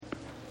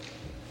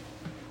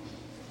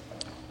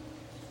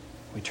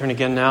We turn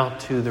again now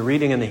to the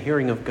reading and the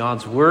hearing of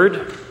God's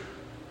Word.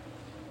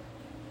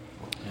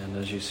 And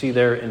as you see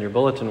there in your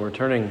bulletin, we're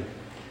turning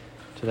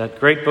to that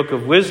great book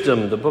of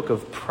wisdom, the book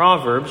of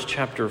Proverbs,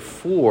 chapter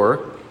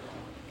 4.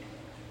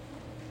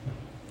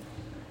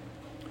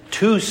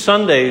 2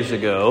 Sundays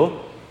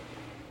ago,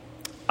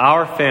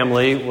 our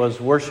family was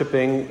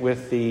worshiping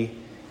with the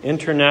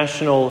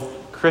International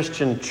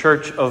Christian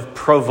Church of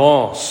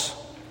Provence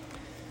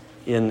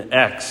in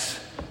Aix,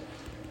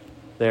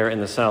 there in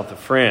the south of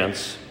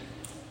France.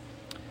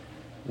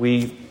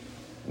 We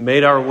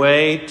made our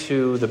way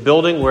to the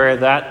building where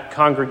that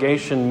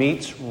congregation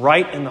meets,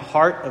 right in the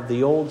heart of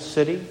the old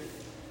city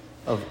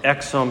of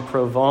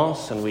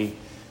Aix-en-Provence, and we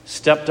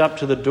stepped up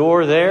to the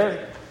door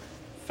there,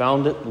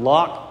 found it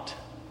locked,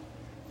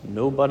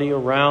 nobody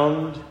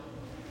around.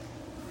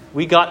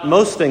 We got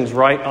most things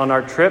right on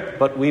our trip,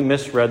 but we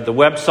misread the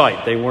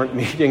website. They weren't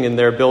meeting in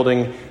their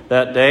building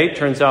that day.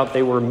 Turns out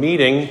they were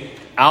meeting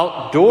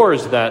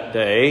outdoors that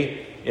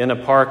day in a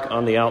park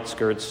on the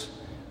outskirts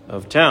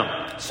of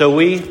town. So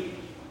we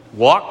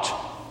walked,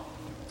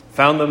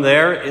 found them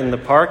there in the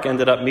park,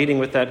 ended up meeting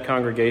with that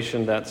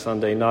congregation that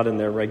Sunday, not in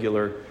their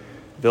regular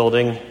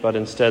building, but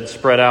instead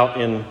spread out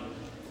in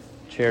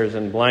chairs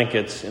and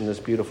blankets in this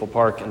beautiful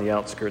park in the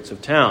outskirts of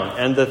town.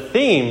 And the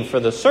theme for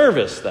the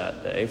service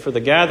that day, for the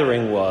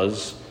gathering,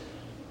 was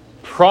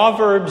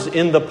Proverbs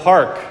in the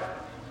Park.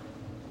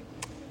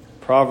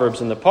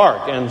 Proverbs in the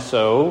Park. And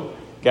so,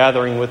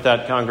 gathering with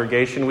that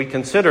congregation, we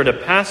considered a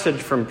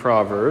passage from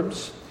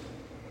Proverbs,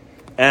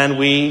 and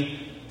we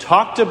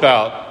talked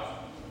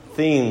about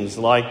themes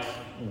like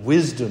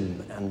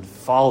wisdom and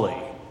folly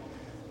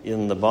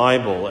in the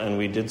Bible, and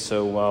we did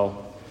so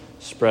while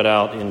spread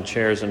out in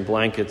chairs and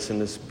blankets in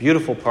this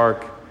beautiful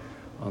park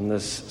on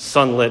this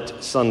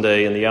sunlit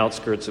Sunday in the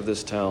outskirts of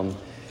this town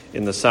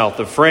in the south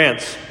of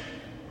France.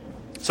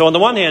 So on the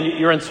one hand,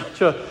 you're in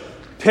such a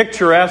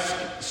picturesque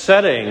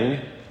setting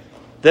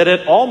that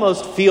it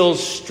almost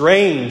feels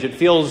strange, it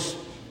feels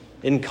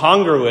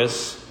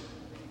incongruous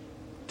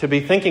to be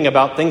thinking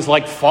about things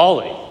like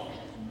folly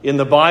in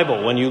the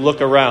Bible when you look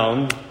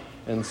around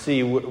and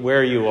see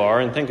where you are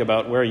and think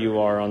about where you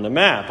are on the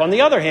map. On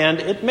the other hand,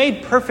 it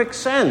made perfect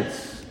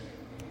sense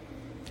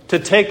to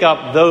take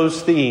up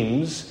those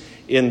themes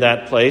in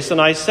that place.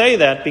 And I say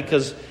that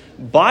because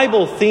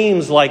Bible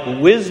themes like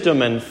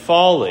wisdom and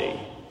folly,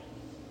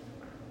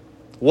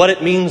 what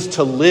it means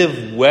to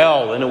live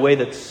well in a way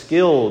that's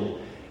skilled,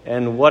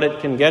 and what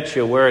it can get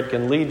you, where it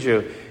can lead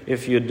you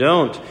if you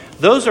don't,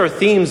 those are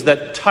themes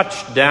that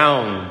touch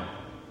down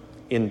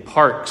in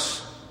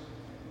parks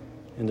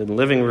and in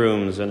living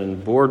rooms and in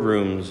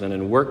boardrooms and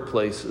in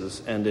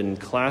workplaces and in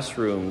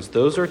classrooms.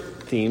 Those are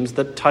themes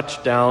that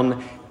touch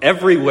down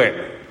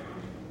everywhere.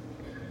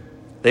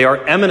 They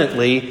are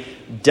eminently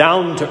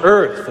down to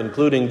earth,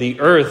 including the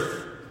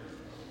earth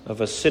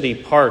of a city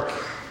park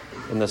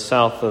in the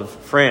south of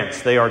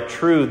France. They are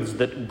truths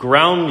that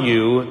ground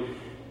you.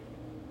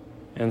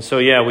 And so,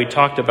 we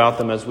talked about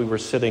them as we were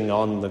sitting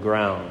on the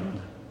ground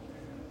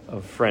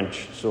of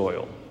French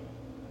soil.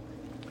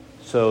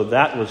 So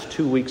that was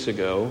 2 weeks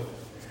ago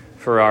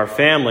for our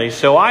family.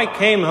 So I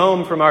came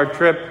home from our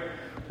trip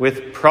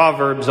with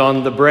Proverbs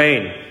on the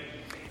brain.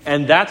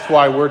 And that's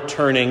why we're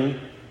turning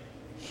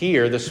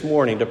here this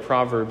morning to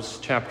Proverbs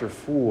chapter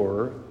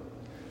 4.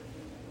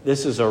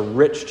 This is a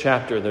rich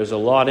chapter. There's a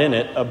lot in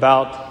it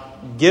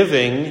about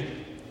giving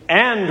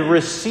and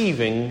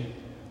receiving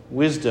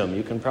wisdom.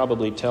 You can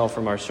probably tell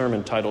from our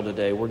sermon title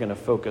today, we're going to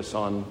focus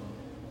on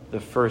the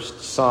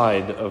first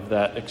side of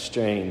that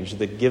exchange,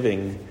 the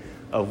giving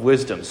of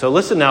wisdom. So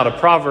listen now to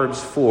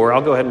Proverbs 4.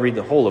 I'll go ahead and read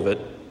the whole of it.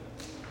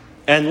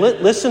 And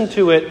listen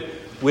to it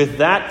with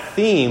that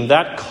theme,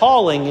 that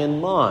calling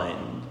in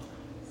mind,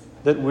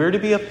 that we're to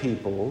be a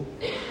people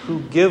who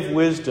give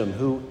wisdom,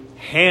 who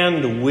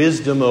hand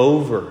wisdom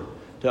over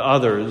to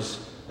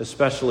others,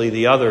 especially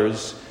the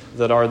others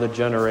that are the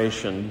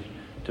generation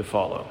to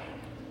follow.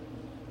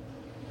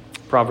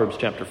 Proverbs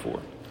chapter 4.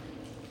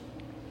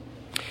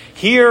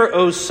 Hear,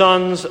 O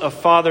sons, a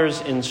father's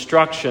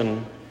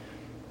instruction,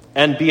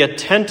 and be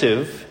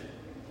attentive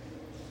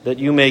that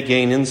you may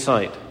gain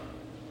insight.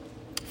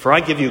 For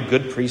I give you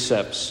good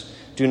precepts.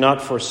 Do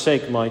not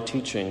forsake my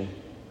teaching.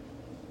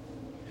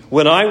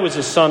 When I was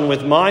a son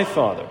with my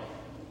father,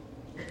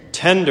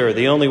 tender,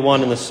 the only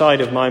one in the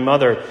sight of my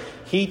mother,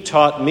 he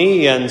taught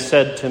me and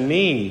said to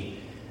me,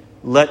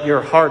 let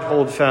your heart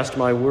hold fast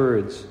my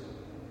words.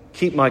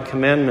 Keep my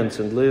commandments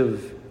and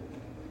live.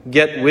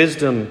 Get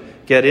wisdom,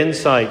 get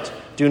insight.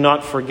 Do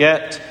not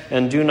forget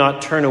and do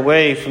not turn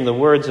away from the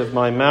words of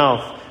my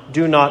mouth.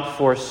 Do not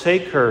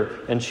forsake her,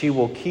 and she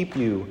will keep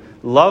you.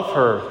 Love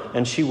her,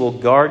 and she will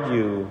guard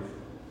you.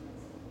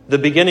 The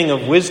beginning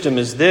of wisdom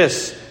is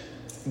this: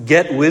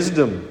 get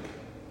wisdom.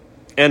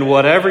 And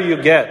whatever you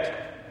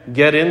get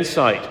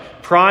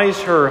insight.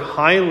 Prize her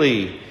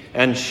highly,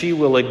 and she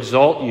will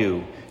exalt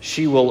you.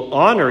 She will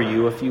honor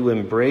you if you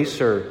embrace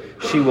her.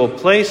 She will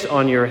place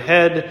on your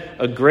head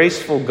a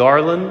graceful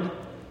garland.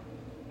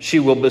 She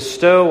will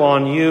bestow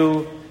on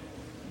you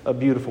a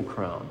beautiful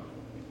crown.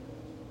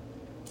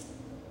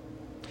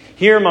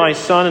 Hear, my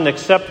son, and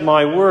accept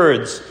my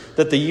words,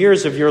 that the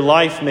years of your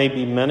life may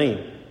be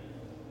many.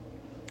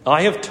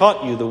 I have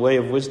taught you the way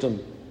of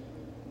wisdom.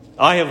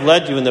 I have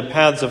led you in the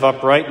paths of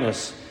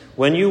uprightness.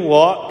 When you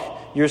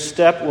walk, your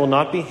step will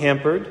not be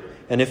hampered,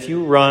 and if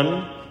you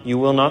run, you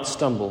will not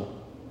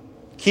stumble.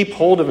 Keep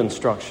hold of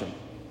instruction.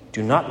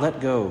 Do not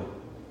let go.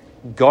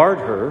 Guard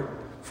her,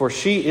 for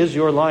she is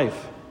your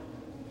life.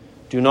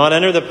 Do not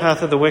enter the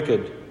path of the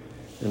wicked,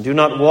 and do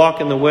not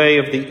walk in the way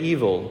of the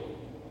evil.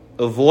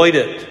 Avoid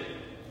it.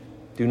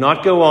 Do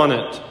not go on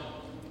it.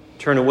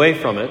 Turn away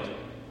from it,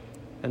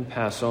 and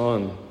pass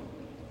on.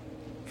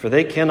 For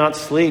they cannot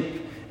sleep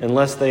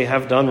unless they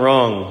have done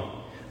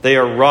wrong. They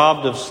are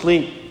robbed of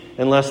sleep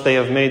unless they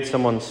have made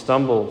someone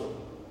stumble.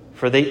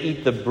 For they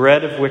eat the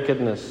bread of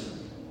wickedness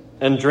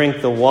and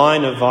drink the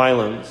wine of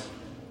violence.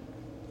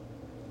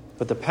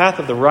 But the path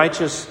of the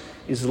righteous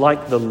is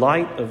like the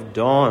light of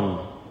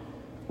dawn,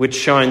 which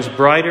shines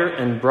brighter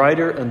and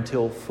brighter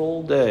until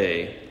full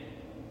day.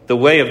 The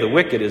way of the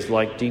wicked is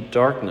like deep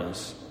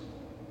darkness.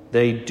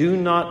 They do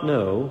not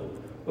know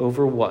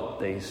over what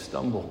they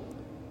stumble.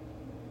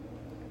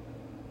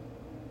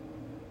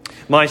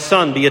 My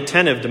son, be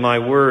attentive to my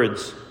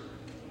words.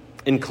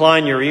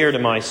 Incline your ear to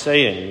my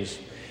sayings.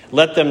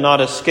 Let them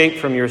not escape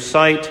from your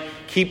sight.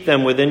 Keep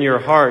them within your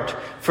heart,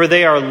 for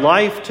they are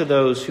life to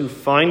those who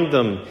find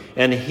them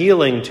and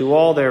healing to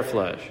all their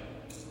flesh.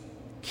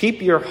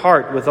 Keep your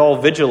heart with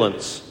all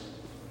vigilance,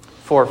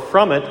 for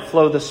from it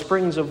flow the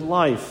springs of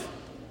life.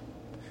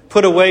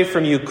 Put away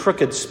from you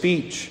crooked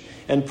speech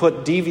and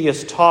put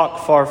devious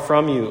talk far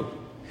from you.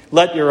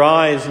 Let your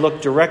eyes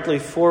look directly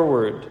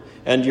forward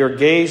and your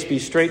gaze be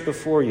straight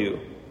before you.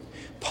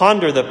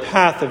 Ponder the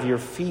path of your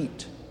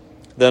feet,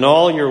 then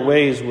all your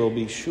ways will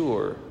be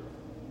sure.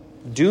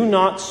 Do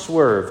not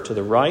swerve to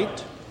the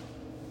right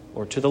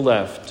or to the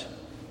left.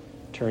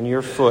 Turn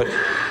your foot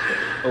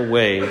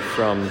away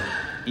from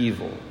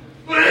evil.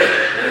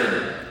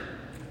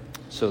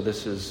 So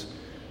this is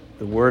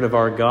the word of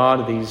our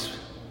God, these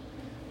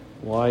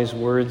wise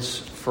words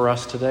for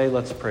us today.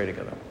 Let's pray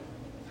together.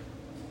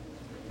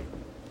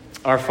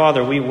 Our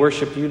Father, we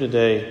worship you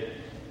today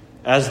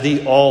as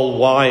the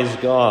all-wise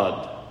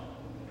God.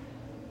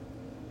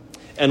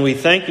 And we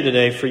thank you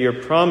today for your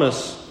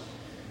promise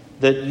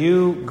that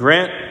you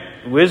grant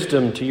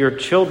wisdom to your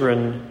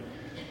children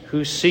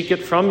who seek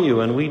it from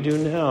you, and we do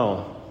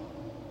now.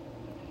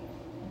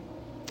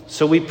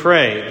 So we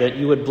pray that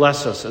you would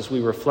bless us as we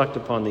reflect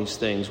upon these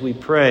things. We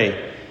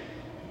pray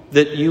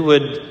that you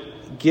would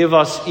give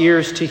us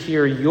ears to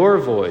hear your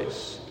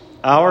voice,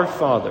 our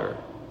Father,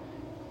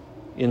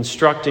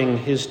 instructing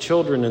his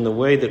children in the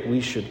way that we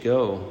should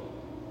go.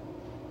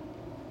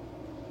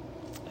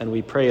 And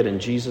we pray it in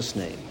Jesus'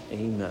 name.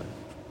 Amen.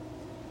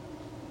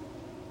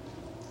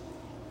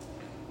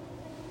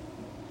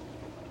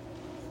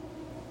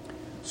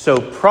 So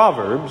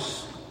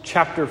Proverbs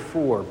chapter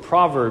 4.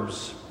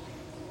 Proverbs,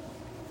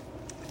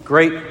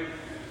 great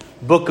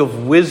book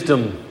of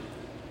wisdom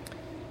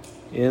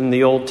in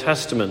the Old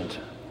Testament.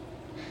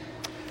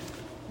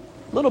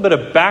 A little bit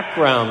of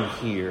background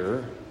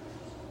here.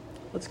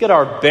 Let's get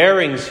our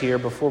bearings here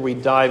before we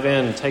dive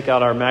in, take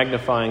out our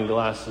magnifying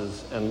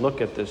glasses and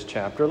look at this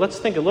chapter. Let's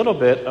think a little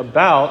bit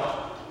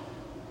about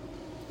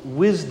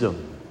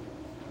wisdom.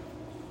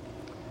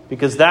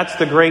 Because that's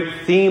the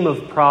great theme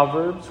of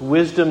Proverbs.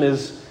 Wisdom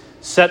is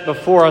set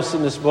before us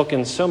in this book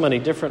in so many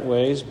different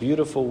ways,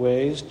 beautiful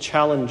ways,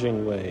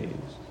 challenging ways.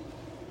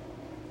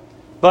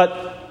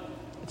 But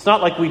it's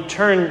not like we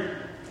turn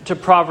to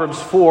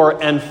Proverbs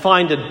 4 and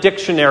find a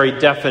dictionary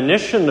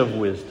definition of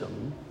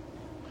wisdom.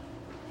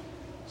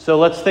 So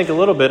let's think a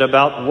little bit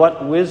about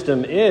what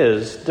wisdom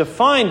is.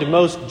 Defined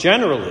most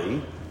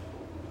generally,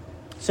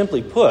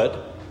 simply put,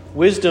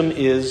 wisdom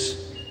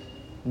is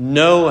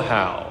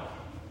know-how.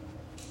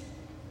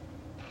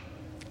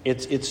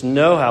 It's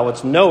know-how.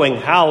 It's knowing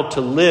how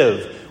to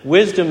live.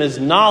 Wisdom is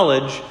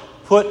knowledge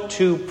put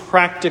to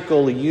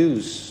practical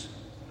use.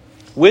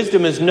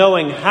 Wisdom is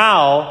knowing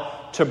how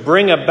to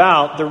bring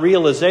about the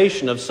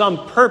realization of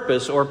some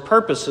purpose or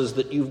purposes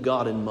that you've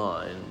got in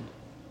mind.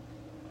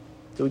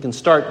 So we can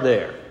start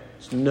there.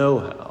 It's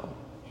know-how.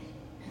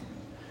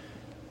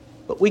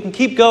 But we can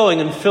keep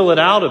going and fill it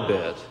out a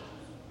bit.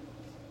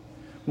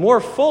 More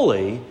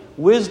fully,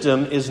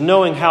 wisdom is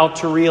knowing how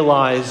to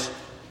realize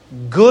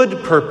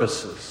good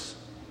purposes.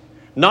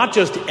 Not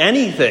just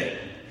anything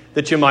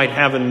that you might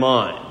have in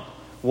mind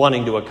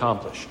wanting to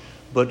accomplish,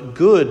 but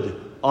good,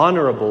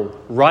 honorable,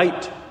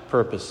 right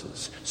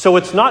purposes. So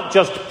it's not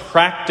just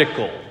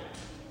practical,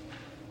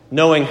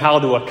 knowing how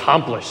to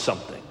accomplish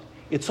something.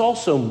 It's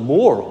also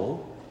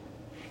moral.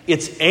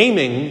 It's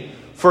aiming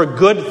for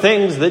good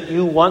things that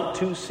you want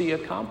to see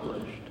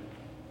accomplished.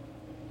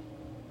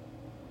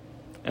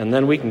 And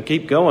then we can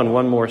keep going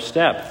one more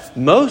step.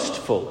 Most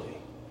fully,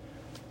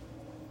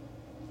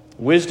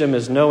 wisdom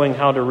is knowing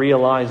how to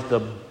realize the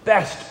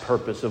best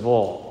purpose of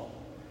all,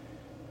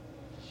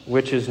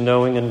 which is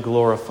knowing and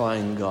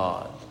glorifying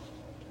God.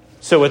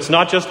 So it's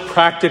not just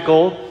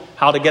practical,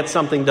 how to get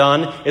something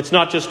done. It's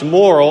not just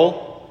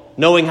moral,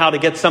 knowing how to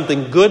get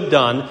something good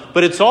done,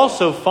 but it's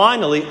also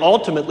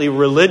ultimately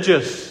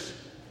religious.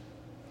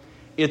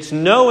 It's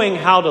knowing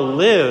how to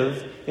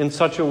live in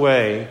such a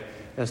way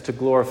as to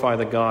glorify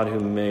the God who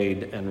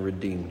made and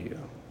redeemed you.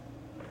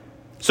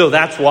 So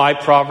that's why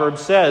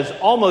Proverbs says,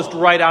 almost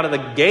right out of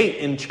the gate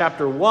in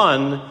chapter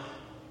 1,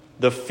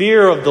 the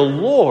fear of the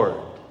Lord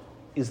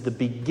is the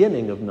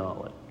beginning of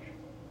knowledge.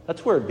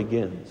 That's where it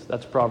begins.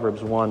 That's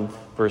Proverbs 1,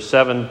 verse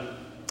 7.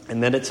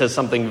 And then it says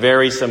something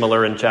very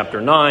similar in chapter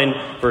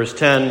 9, verse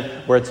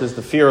 10, where it says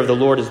the fear of the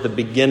Lord is the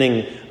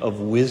beginning of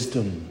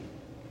wisdom.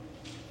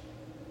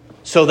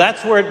 So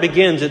that's where it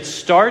begins. It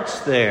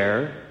starts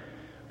there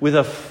with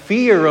a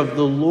fear of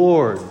the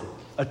Lord,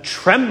 a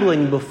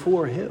trembling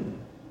before Him,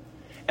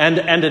 and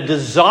a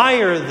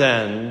desire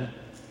then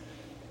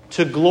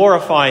to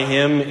glorify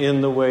Him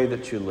in the way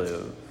that you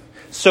live.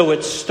 So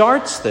it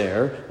starts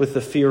there with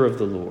the fear of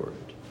the Lord.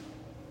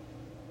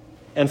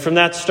 And from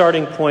that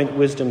starting point,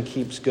 wisdom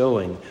keeps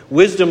going.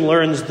 Wisdom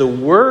learns the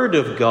Word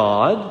of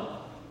God,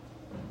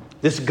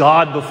 this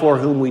God before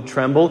whom we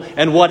tremble,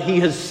 and what He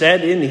has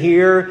said in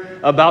here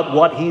about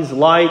what He's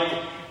like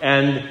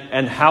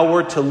and how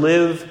we're to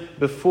live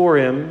before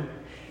Him.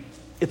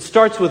 It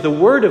starts with the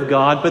Word of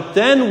God, but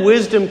then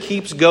wisdom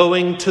keeps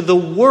going to the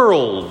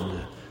world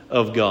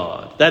of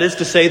God. That is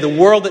to say, the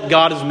world that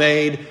God has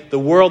made, the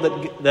world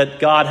that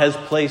God has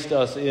placed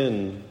us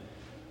in.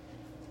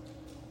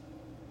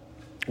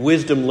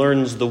 Wisdom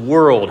learns the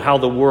world, how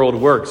the world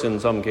works, in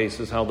some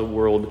cases, how the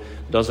world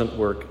doesn't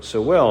work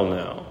so well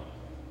now.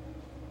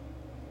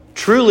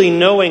 Truly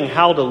knowing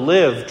how to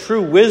live,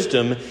 true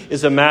wisdom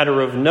is a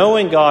matter of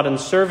knowing God and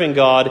serving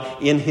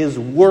God in His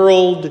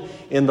world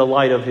in the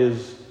light of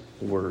His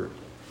Word.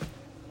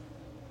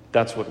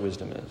 That's what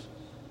wisdom is.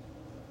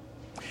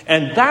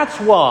 And that's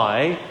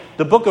why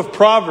the book of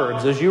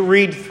Proverbs, as you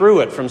read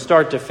through it from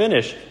start to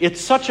finish, it's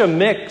such a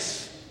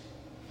mix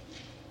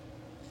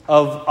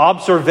of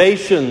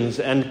observations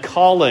and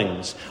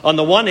callings. On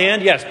the one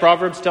hand, yes,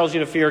 Proverbs tells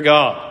you to fear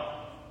God.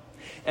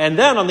 And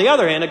then on the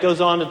other hand, it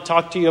goes on to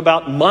talk to you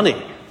about money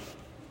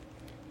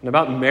and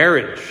about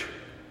marriage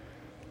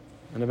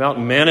and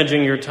about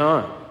managing your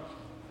time.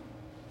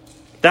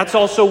 That's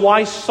also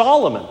why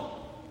Solomon,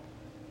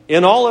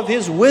 in all of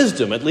his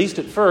wisdom, at least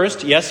at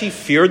first, yes, he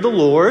feared the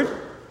Lord,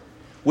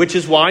 which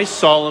is why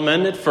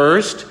Solomon at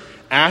first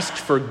asked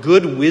for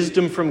good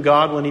wisdom from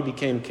God when he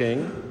became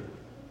king.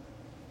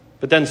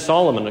 But then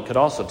Solomon could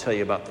also tell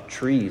you about the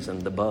trees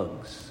and the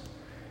bugs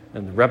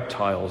and the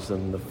reptiles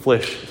and the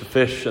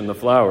fish and the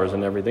flowers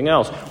and everything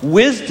else.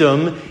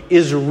 Wisdom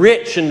is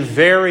rich and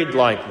varied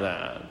like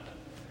that.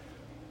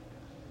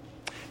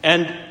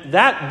 And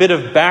that bit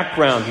of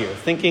background here,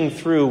 thinking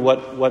through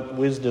what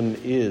wisdom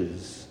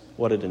is,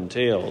 what it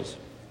entails,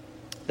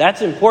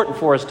 that's important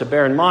for us to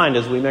bear in mind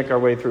as we make our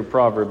way through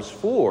Proverbs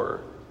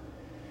 4.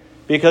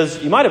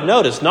 Because you might have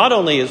noticed, not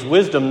only is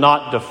wisdom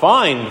not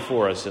defined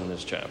for us in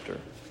this chapter,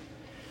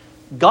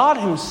 God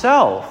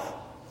Himself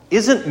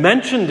isn't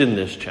mentioned in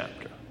this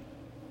chapter.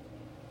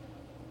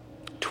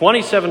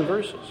 27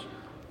 verses.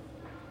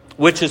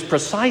 Which is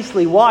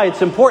precisely why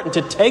it's important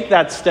to take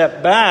that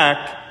step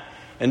back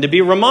and to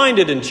be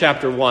reminded in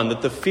chapter 1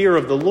 that the fear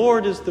of the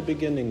Lord is the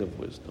beginning of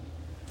wisdom.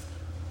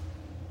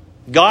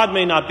 God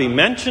may not be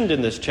mentioned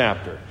in this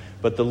chapter,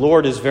 but the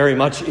Lord is very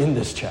much in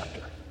this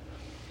chapter.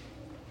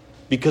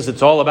 Because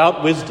it's all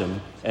about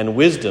wisdom, and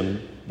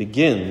wisdom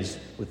begins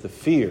with the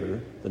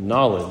fear, the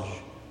knowledge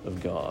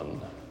of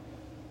God.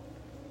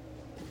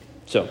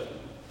 So,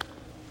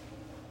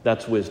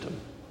 that's wisdom.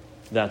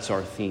 That's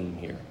our theme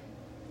here.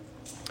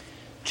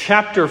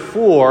 Chapter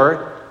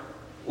 4,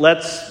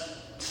 let's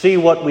see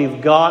what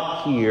we've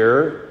got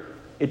here.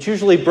 It's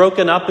usually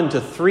broken up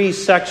into 3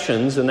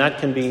 sections, and that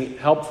can be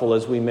helpful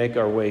as we make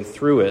our way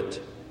through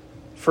it.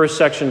 First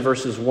section,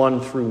 verses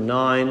 1 through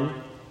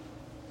 9.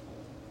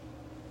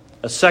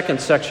 A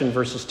second section,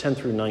 verses 10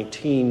 through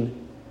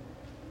 19.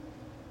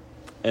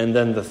 And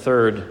then the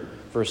third,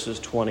 verses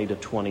 20 to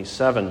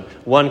 27.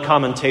 One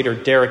commentator,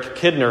 Derek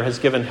Kidner, has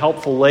given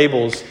helpful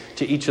labels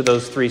to each of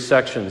those 3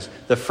 sections.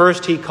 The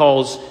first he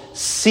calls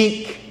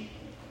seek.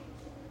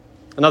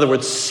 In other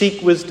words,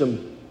 seek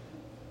wisdom.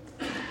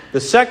 The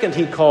second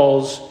he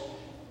calls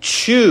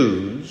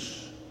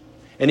choose.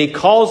 And he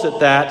calls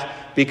it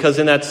that because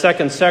in that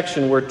second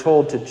section we're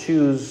told to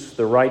choose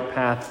the right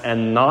path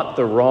and not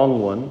the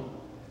wrong one.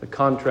 The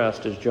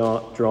contrast is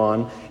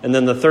drawn. And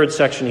then the third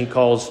section he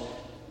calls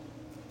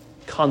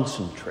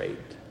concentrate.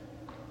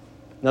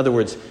 In other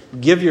words,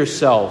 give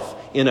yourself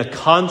in a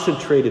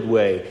concentrated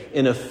way,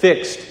 in a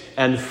fixed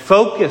and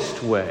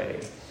focused way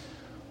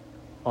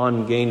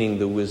on gaining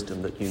the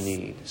wisdom that you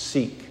need.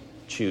 Seek,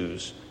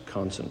 choose,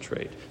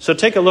 concentrate. So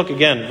take a look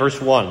again, verse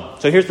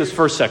 1. So here's this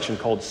first section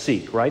called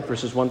seek, right?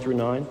 Verses 1 through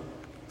 9.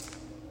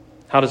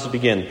 How does it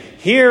begin?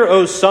 Hear,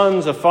 O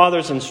sons, a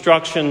father's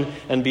instruction,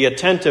 and be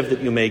attentive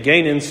that you may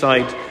gain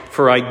insight,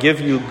 for I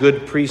give you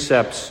good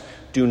precepts.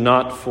 Do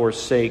not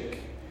forsake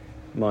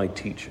my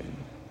teaching.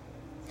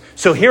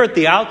 So here at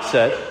the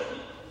outset,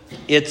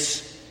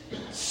 it's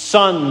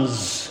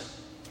sons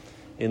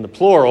in the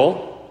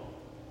plural,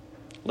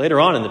 Later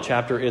on in the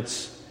chapter,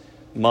 it's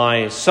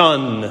my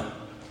son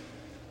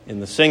in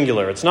the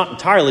singular. It's not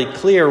entirely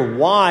clear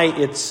why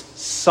it's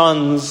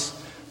sons,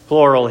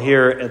 plural,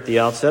 here at the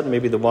outset.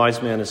 Maybe the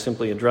wise man is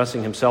simply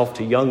addressing himself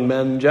to young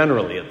men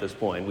generally at this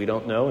point. We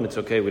don't know, and it's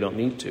okay, we don't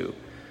need to.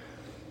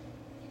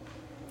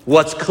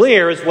 What's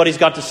clear is what he's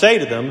got to say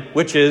to them,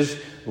 which is,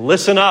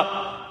 listen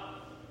up,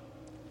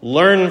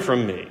 learn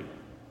from me.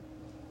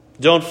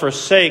 Don't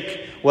forsake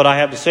what I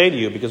have to say to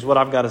you, because what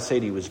I've got to say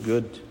to you is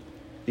good.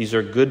 These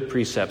are good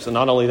precepts, and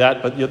not only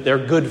that, but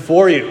they're good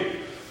for you.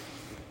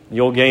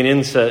 You'll gain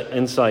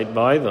insight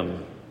by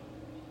them.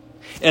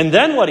 And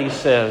then what he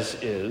says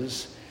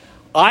is,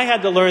 I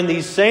had to learn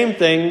these same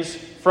things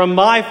from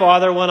my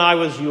father when I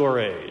was your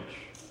age.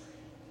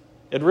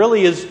 It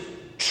really is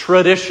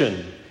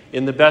tradition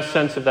in the best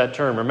sense of that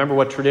term. Remember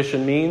what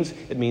tradition means?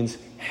 It means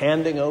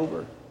handing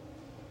over.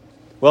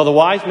 Well, the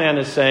wise man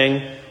is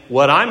saying,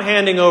 what I'm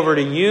handing over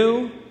to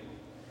you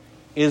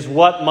is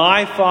what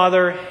my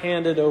father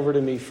handed over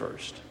to me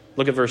first.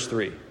 Look at verse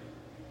 3.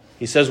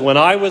 He says, when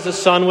I was a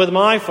son with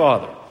my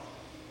father,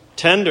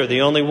 tender,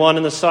 the only one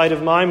in the sight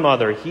of my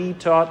mother, he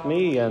taught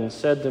me and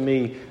said to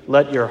me,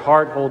 let your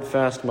heart hold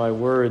fast my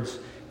words,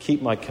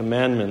 keep my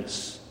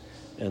commandments,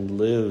 and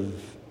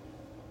live.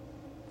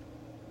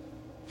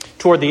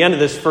 Toward the end of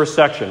this first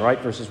section, right,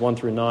 verses 1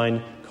 through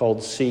 9,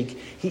 called Seek,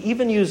 he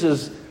even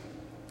uses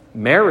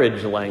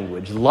marriage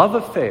language, love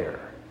affair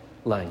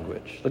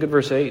language. Look at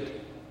verse 8.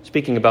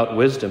 Speaking about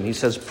wisdom, he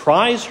says,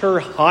 prize her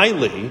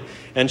highly,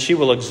 and she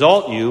will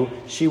exalt you.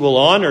 She will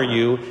honor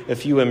you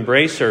if you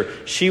embrace her.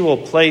 She will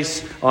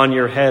place on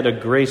your head a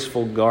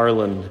graceful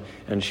garland,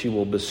 and she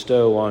will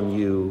bestow on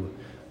you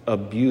a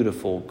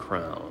beautiful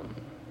crown.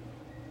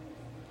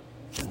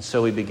 And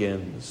so he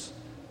begins,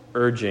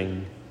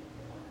 urging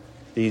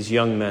these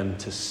young men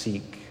to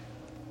seek.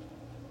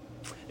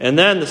 And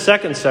then the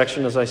second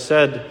section, as I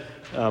said,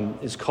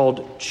 is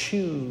called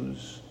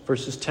Choose,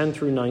 verses 10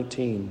 through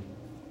 19.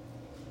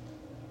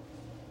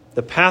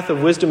 The path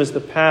of wisdom is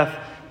the path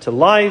to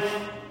life.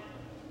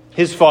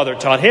 His father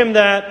taught him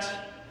that.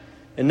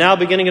 And now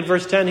beginning at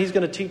verse 10, he's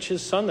going to teach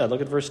his son that. Look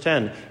at verse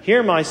 10.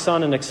 Hear, my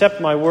son, and accept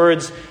my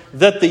words,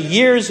 that the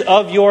years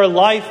of your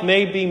life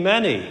may be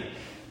many.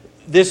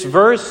 This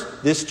verse,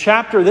 this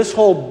chapter, this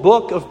whole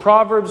book of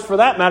Proverbs, for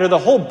that matter, the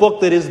whole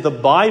book that is the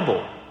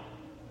Bible,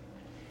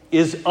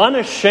 is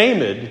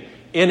unashamed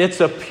in its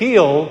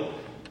appeal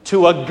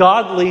to a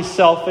godly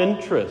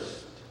self-interest.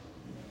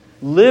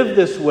 Live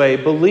this way,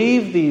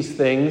 believe these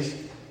things,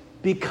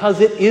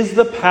 because it is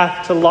the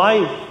path to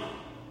life.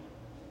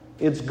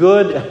 It's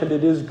good, and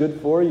it is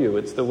good for you.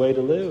 It's the way to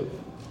live.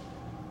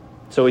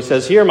 So he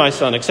says, hear, my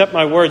son, accept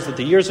my words, that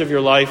the years of your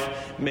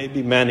life may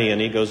be many. And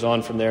he goes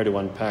on from there to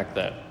unpack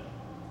that.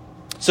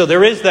 So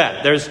there is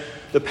that. There's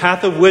the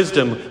path of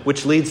wisdom,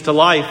 which leads to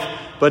life.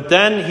 But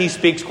then he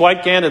speaks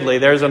quite candidly,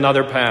 there's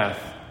another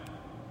path.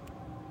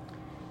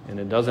 And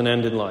it doesn't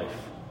end in life.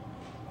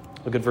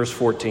 Look at verse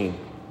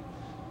 14.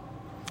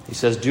 He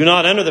says, do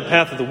not enter the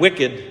path of the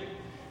wicked,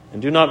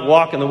 and do not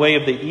walk in the way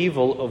of the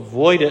evil.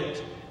 Avoid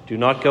it. Do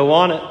not go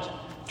on it.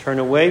 Turn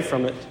away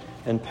from it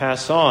and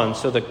pass on.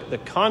 So the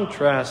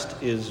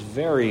contrast is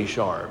very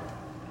sharp.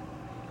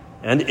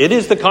 And it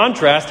is the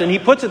contrast, and he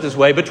puts it this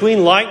way,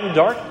 between light and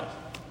darkness.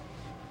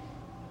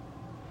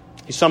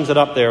 He sums it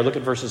up there. Look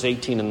at verses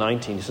 18 and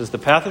 19. He says, the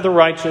path of the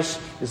righteous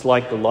is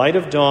like the light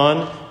of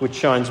dawn, which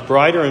shines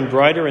brighter and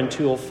brighter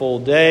until full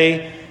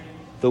day.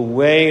 The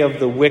way of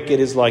the wicked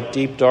is like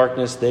deep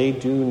darkness. They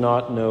do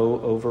not know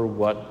over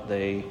what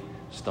they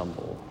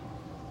stumble.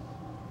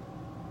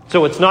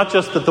 So it's not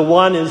just that the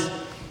one is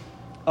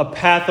a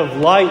path of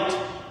light,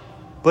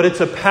 but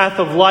it's a path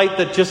of light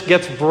that just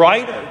gets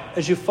brighter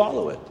as you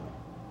follow it.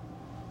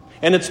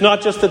 And it's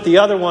not just that the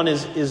other one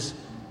is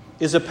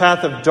a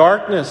path of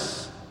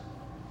darkness,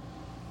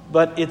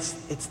 but it's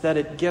that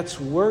it gets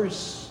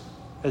worse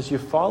as you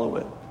follow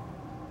it,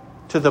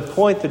 to the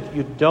point that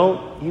you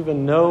don't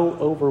even know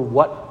over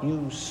what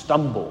you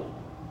stumble.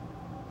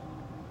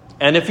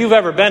 And if you've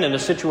ever been in a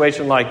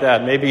situation like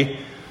that, maybe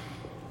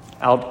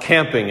out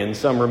camping in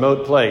some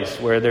remote place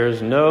where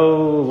there's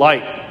no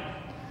light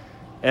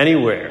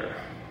anywhere,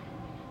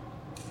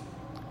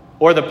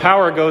 or the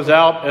power goes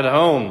out at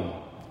home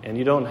and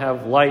you don't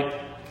have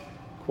light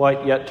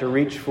quite yet to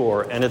reach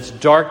for, and it's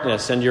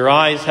darkness and your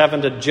eyes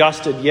haven't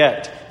adjusted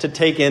yet to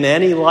take in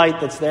any light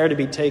that's there to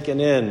be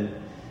taken in,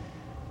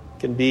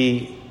 can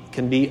be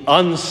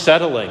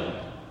unsettling.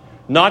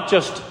 Not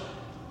just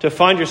to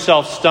find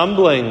yourself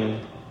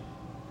stumbling,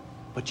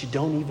 but you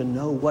don't even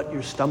know what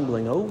you're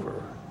stumbling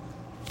over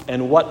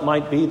and what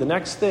might be the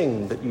next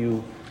thing that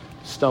you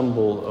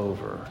stumble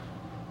over.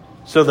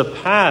 So the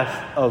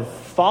path of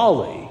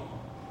folly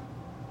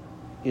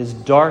is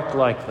dark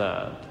like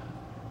that,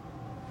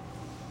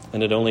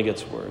 and it only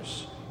gets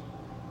worse.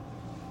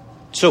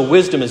 So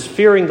wisdom is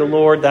fearing the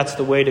Lord. That's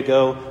the way to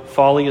go.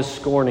 Folly is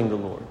scorning the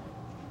Lord,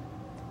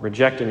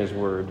 rejecting his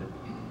word.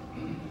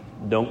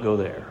 Don't go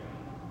there.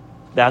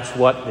 That's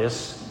what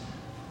this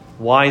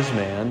wise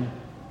man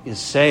is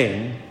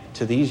saying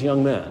to these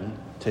young men,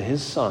 to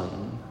his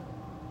son.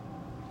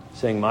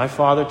 saying, my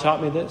Father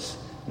taught me this.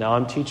 Now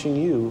I'm teaching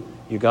you.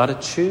 You got to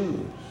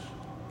choose.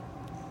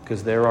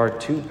 Because there are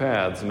two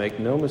paths. Make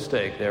no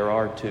mistake, there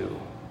are two.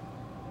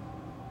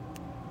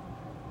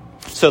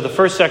 So the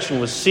first section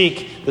was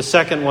seek, the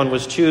second one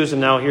was choose,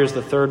 and now here's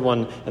the third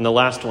one and the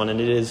last one,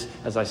 and it is,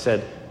 as I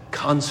said,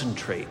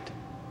 concentrate.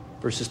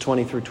 Verses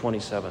 20 through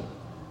 27.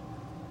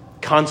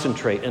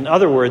 Concentrate. In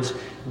other words,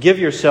 give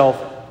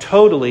yourself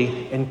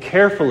totally and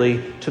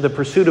carefully to the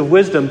pursuit of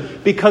wisdom,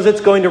 because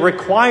it's going to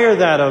require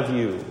that of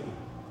you.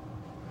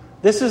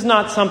 This is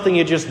not something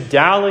you just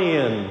dally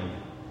in.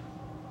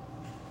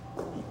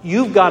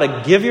 You've got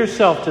to give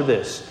yourself to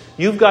this.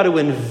 You've got to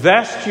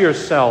invest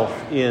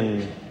yourself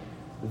in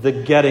the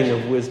getting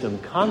of wisdom.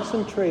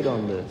 Concentrate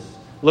on this.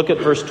 Look at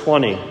verse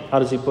 20. How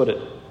does he put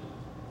it?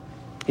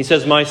 He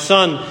says, my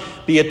son,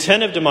 be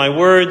attentive to my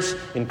words.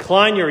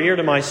 Incline your ear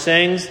to my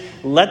sayings.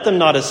 Let them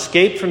not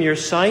escape from your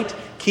sight.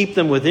 Keep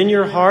them within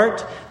your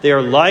heart. They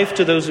are life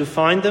to those who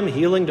find them,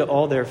 healing to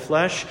all their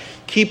flesh.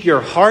 Keep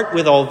your heart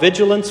with all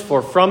vigilance,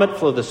 for from it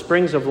flow the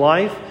springs of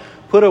life.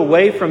 Put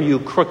away from you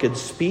crooked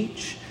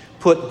speech.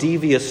 Put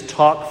devious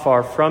talk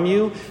far from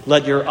you.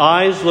 Let your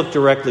eyes look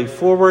directly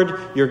forward.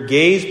 Your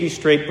gaze be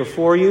straight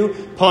before you.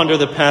 Ponder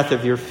the path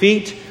of your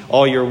feet.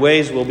 All your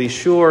ways will be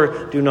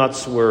sure. Do not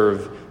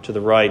swerve to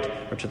the right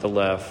or to the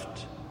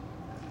left.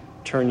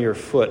 Turn your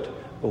foot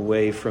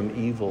away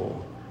from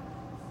evil.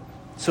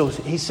 So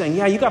he's saying,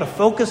 you got to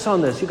focus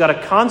on this. You got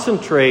to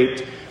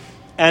concentrate.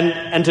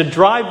 And to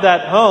drive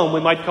that home,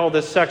 we might call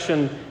this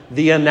section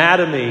the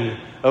anatomy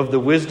of the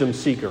wisdom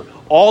seeker.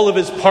 All of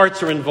his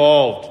parts are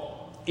involved.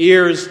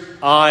 Ears,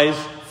 eyes,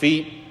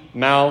 feet,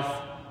 mouth.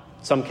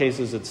 In some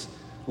cases it's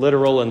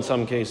literal, in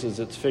some cases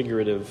it's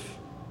figurative.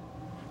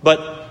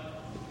 But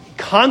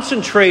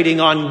concentrating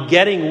on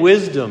getting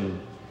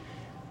wisdom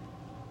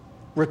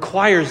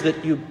requires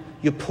that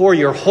you pour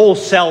your whole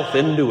self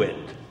into it.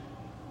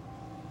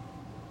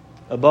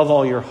 Above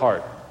all, your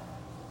heart.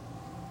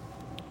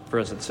 For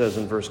as it says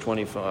in verse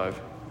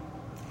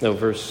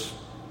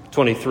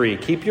 23,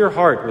 keep your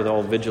heart with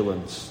all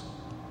vigilance.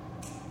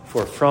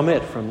 For from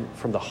it,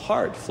 from the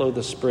heart, flow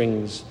the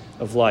springs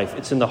of life.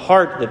 It's in the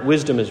heart that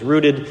wisdom is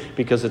rooted,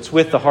 because it's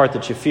with the heart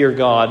that you fear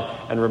God.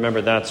 And remember,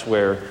 that's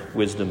where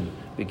wisdom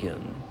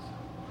begins.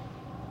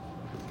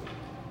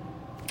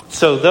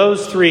 So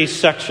those three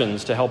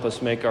sections to help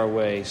us make our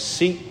way.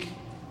 Seek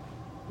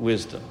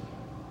wisdom.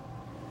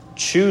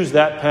 Choose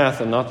that path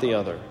and not the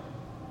other.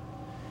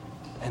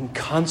 And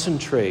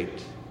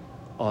concentrate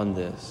on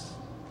this.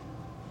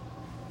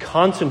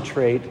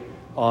 Concentrate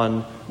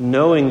on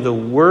knowing the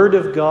Word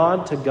of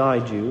God to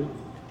guide you,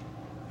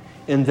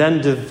 and then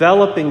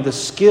developing the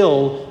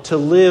skill to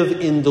live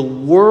in the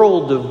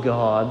world of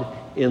God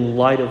in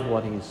light of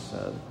what He's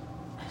said.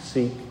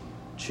 Seek,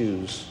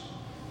 choose,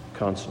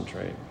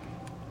 concentrate.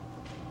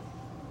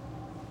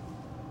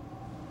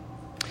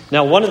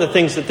 Now, one of the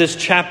things that this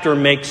chapter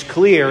makes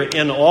clear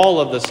in all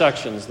of the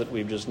sections that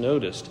we've just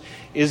noticed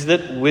is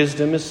that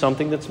wisdom is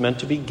something that's meant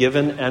to be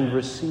given and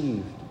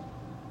received.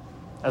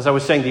 As I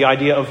was saying, the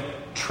idea of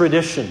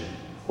tradition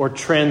or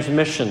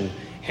transmission,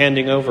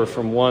 handing over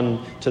from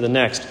one to the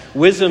next.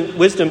 Wisdom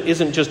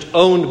isn't just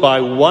owned by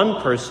one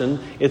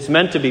person. It's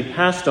meant to be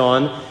passed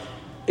on,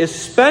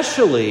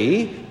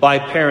 especially by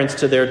parents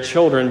to their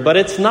children, but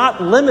it's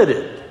not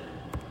limited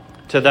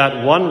to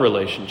that one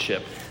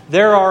relationship.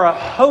 There are a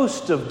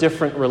host of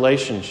different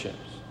relationships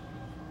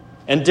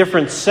and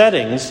different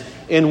settings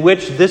in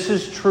which this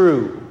is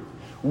true.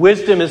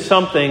 Wisdom is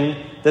something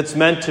that's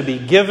meant to be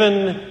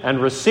given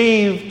and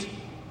received,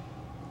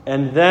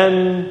 and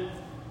then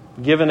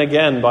given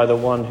again by the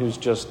one who's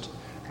just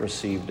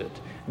received it.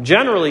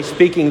 Generally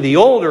speaking, the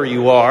older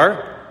you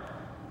are,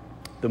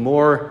 the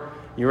more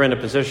you're in a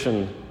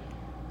position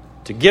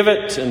to give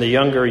it, and the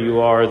younger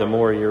you are, the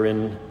more you're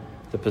in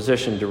the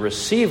position to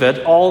receive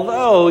it,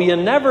 although you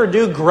never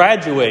do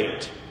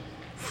graduate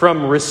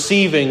from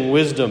receiving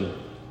wisdom.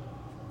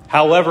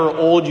 However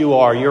old you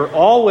are, you're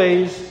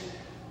always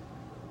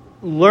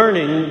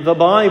learning the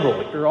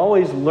Bible. You're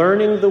always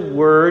learning the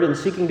Word and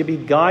seeking to be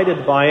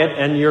guided by it,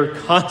 and you're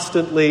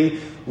constantly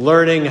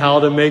learning how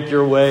to make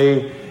your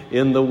way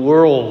in the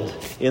world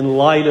in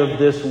light of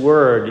this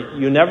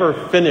Word. You never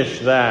finish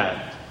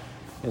that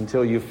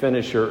until you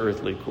finish your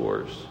earthly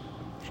course.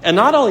 And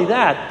not only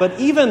that, but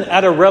even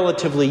at a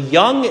relatively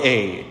young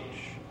age,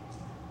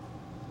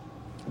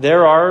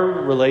 there are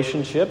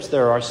relationships,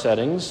 there are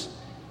settings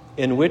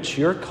in which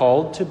you're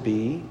called to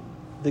be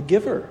the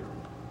giver.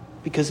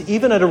 Because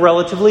even at a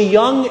relatively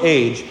young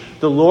age,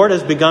 the Lord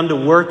has begun to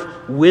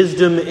work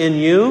wisdom in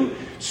you,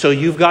 so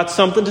you've got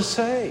something to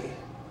say.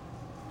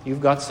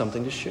 You've got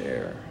something to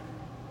share.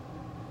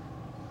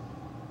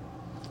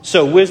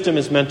 So wisdom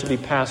is meant to be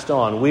passed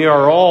on. We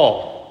are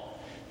all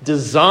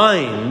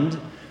designed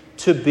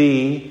to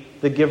be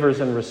the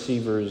givers and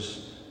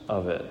receivers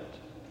of it.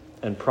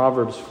 And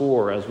Proverbs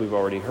 4, as we've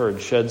already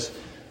heard, sheds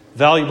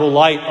valuable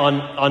light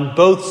on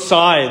both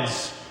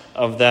sides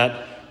of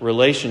that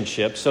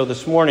relationship. So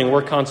this morning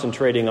we're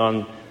concentrating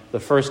on the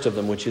first of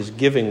them, which is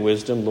giving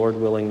wisdom. Lord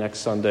willing, next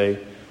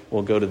Sunday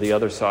we'll go to the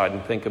other side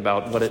and think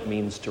about what it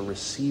means to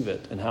receive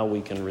it and how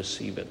we can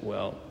receive it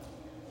well.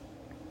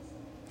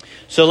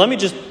 So let me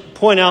just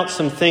point out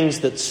some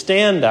things that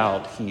stand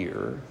out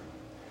here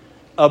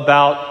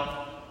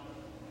about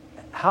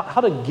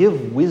how to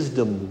give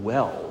wisdom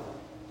well.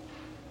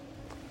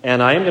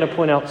 And I am going to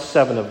point out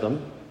 7 of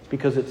them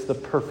because it's the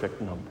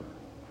perfect number.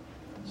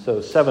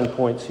 So 7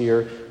 points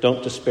here.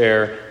 Don't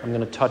despair. I'm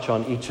going to touch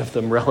on each of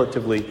them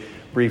relatively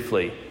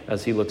briefly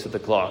as he looks at the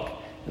clock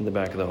in the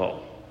back of the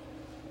hall.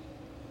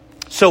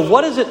 So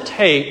what does it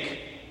take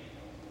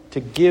to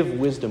give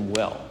wisdom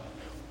well?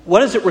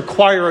 What does it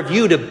require of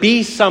you to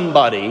be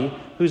somebody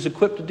who's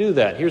equipped to do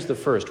that? Here's the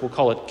first. We'll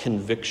call it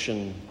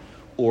conviction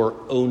or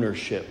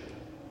ownership.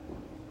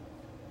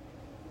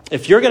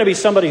 If you're going to be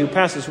somebody who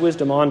passes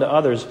wisdom on to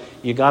others,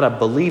 you got to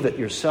believe it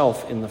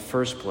yourself in the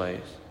first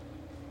place.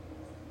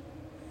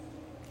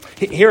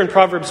 Here in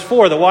Proverbs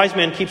 4, the wise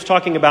man keeps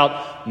talking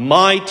about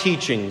my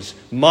teachings,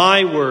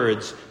 my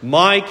words,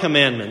 my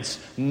commandments,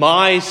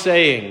 my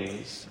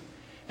sayings.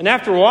 And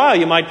after a while,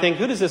 you might think,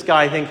 who does this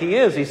guy think he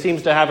is? He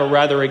seems to have a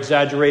rather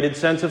exaggerated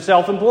sense of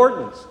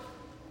self-importance.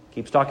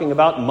 Keeps talking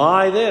about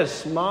my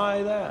this,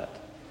 my that.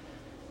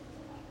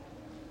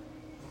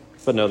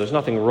 But no, there's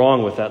nothing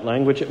wrong with that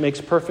language. It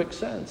makes perfect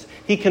sense.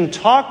 He can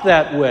talk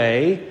that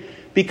way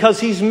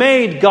because he's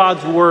made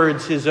God's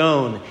words his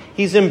own.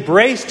 He's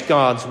embraced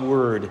God's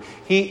word.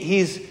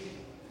 He's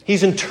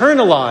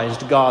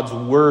internalized God's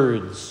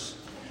words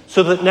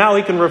so that now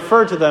he can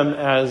refer to them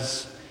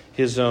as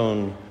his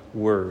own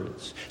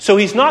words. So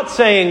he's not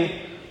saying,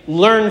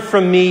 learn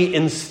from me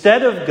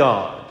instead of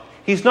God.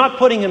 He's not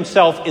putting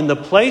himself in the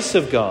place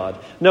of God.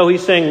 No,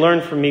 he's saying,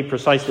 learn from me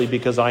precisely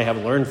because I have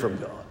learned from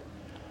God.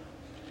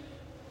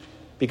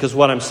 Because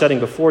what I'm setting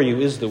before you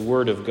is the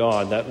word of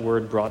God, that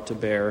word brought to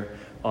bear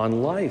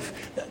on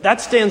life. That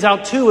stands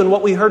out too in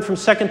what we heard from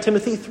 2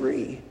 Timothy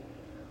 3,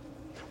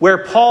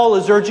 where Paul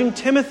is urging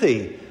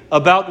Timothy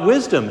about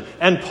wisdom.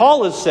 And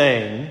Paul is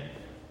saying,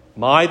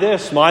 my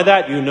this, my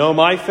that, you know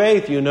my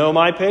faith, you know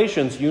my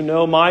patience, you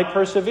know my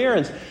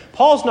perseverance.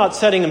 Paul's not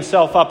setting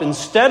himself up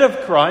instead of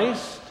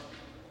Christ.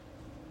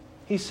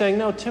 He's saying,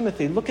 no,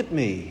 Timothy, look at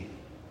me.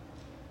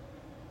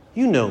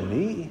 You know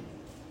me.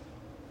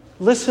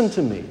 Listen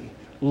to me.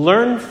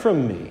 Learn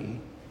from me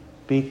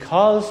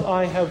because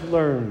I have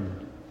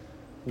learned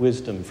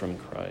wisdom from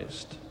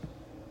Christ.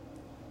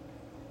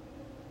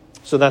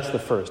 So that's the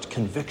first,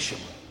 conviction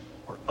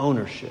or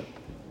ownership.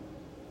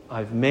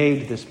 I've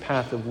made this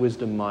path of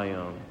wisdom my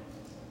own.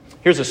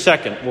 Here's a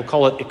second. We'll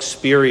call it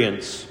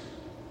experience.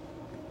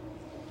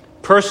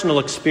 Personal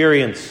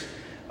experience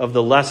of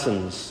the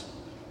lessons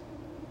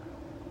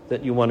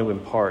that you want to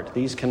impart.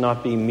 These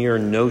cannot be mere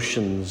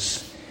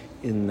notions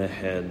in the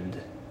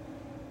head.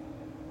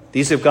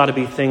 These have got to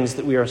be things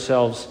that we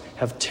ourselves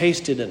have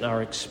tasted in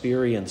our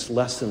experience,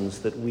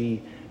 lessons that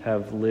we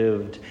have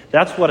lived.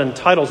 That's what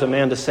entitles a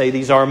man to say,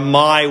 these are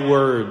my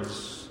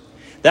words.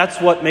 That's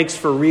what makes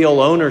for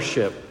real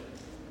ownership.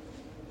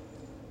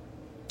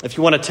 If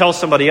you want to tell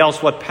somebody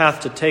else what path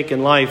to take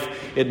in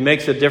life, it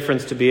makes a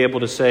difference to be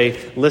able to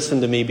say,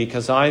 listen to me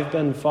because I've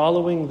been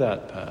following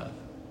that path.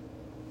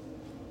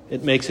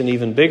 It makes an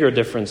even bigger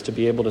difference to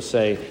be able to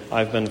say,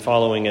 I've been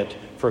following it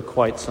for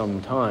quite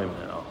some time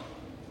now.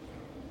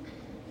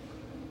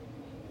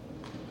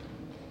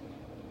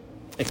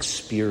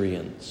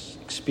 Experience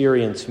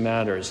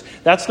matters.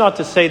 That's not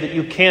to say that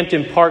you can't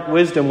impart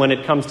wisdom when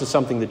it comes to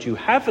something that you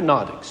have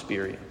not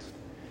experienced.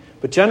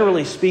 But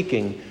generally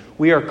speaking,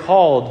 we are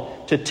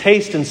called to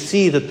taste and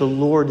see that the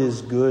Lord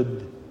is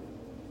good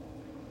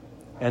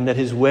and that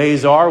his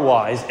ways are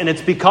wise. And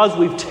it's because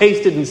we've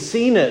tasted and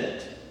seen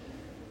it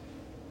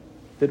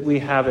that we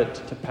have it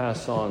to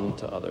pass on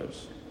to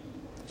others.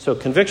 So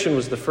conviction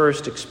was the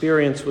first,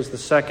 experience was the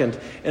second,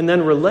 and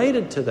then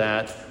related to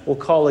that, we'll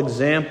call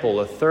example,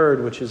 a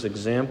third, which is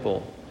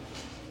example.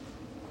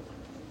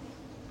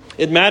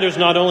 It matters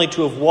not only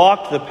to have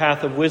walked the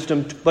path of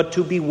wisdom, but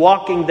to be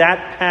walking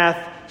that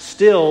path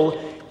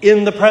still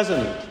in the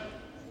present.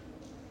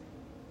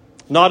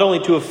 Not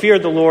only to have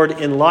feared the Lord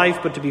in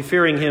life, but to be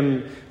fearing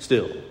him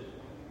still.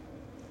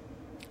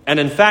 And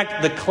in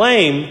fact, the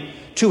claim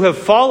to have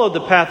followed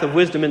the path of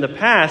wisdom in the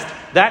past,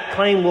 that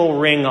claim will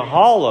ring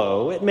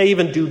hollow. It may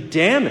even do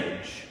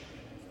damage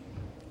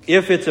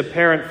if it's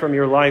apparent from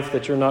your life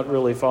that you're not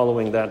really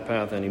following that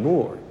path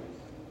anymore.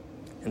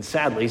 And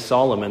sadly,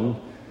 Solomon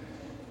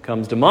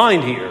comes to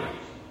mind here.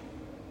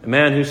 A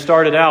man who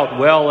started out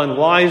well and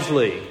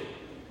wisely,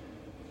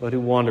 but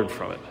who wandered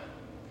from it.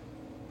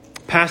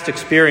 Past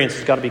experience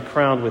has got to be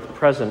crowned with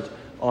present,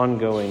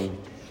 ongoing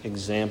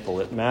example.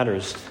 It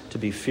matters to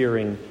be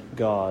fearing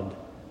God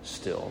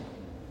still.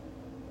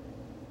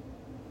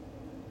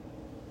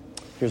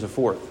 Here's a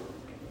fourth.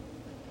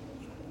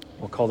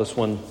 We'll call this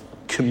one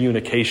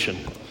communication.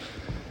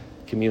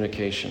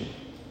 Communication.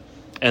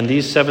 And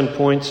these 7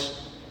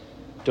 points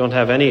don't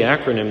have any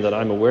acronym that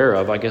I'm aware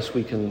of. I guess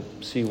we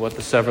can see what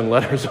the 7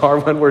 letters are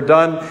when we're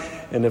done.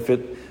 And if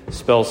it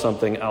spells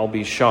something, I'll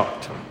be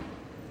shocked.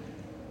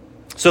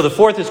 So the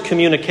fourth is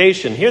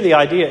communication. Here the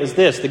idea is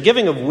this: the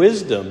giving of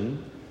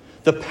wisdom,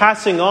 the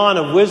passing on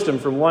of wisdom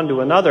from one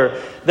to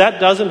another, that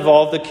does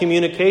involve the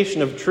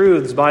communication of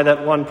truths by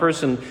that one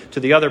person to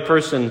the other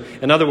person.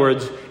 In other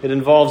words, it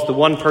involves the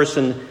one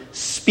person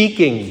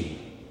speaking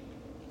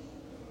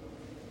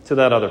to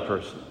that other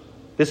person.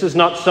 This is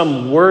not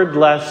some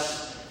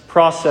wordless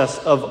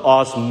process of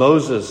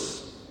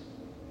osmosis.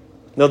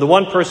 No, the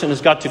one person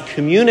has got to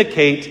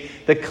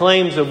communicate the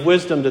claims of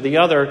wisdom to the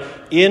other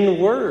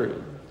in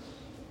word.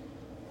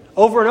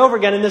 Over and over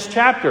again in this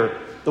chapter,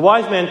 the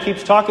wise man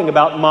keeps talking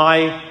about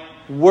my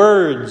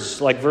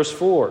words, like verse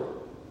 4.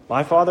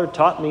 My father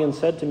taught me and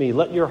said to me,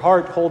 let your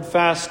heart hold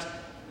fast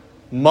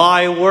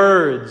my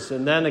words.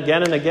 And then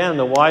again and again,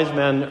 the wise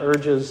man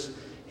urges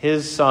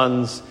his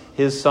son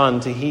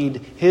to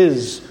heed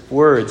his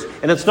words.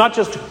 And it's not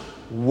just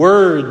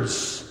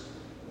words.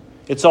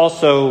 It's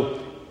also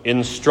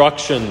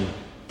instruction,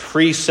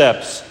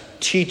 precepts,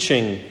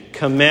 teaching,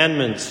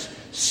 commandments,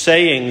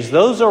 sayings.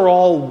 Those are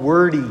all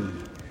wordy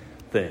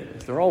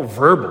things. They're all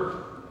verbal.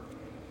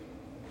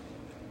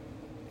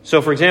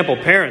 So, for example,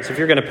 parents, if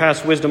you're going to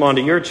pass wisdom on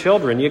to your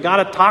children, you got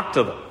to talk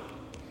to them.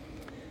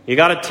 You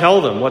got to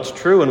tell them what's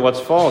true and what's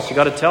false. You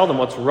got to tell them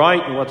what's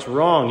right and what's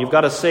wrong. You've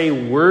got to say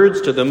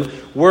words to them,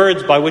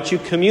 words by which you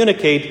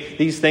communicate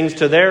these things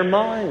to their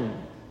mind,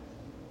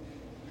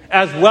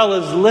 as well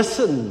as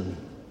listen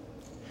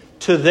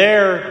to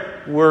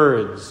their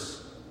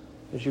words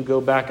as you go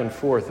back and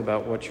forth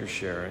about what you're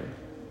sharing.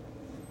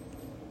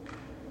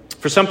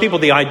 For some people,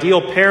 the ideal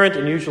parent,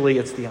 and usually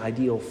it's the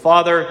ideal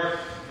father,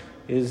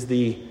 is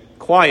the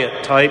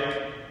quiet type.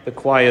 The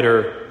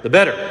quieter, the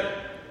better.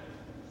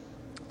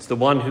 It's the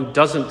one who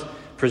doesn't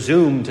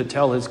presume to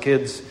tell his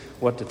kids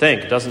what to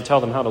think, doesn't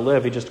tell them how to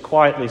live. He just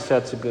quietly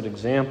sets a good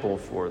example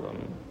for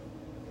them.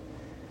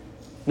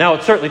 Now,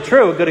 it's certainly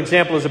true. A good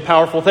example is a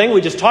powerful thing. We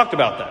just talked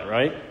about that,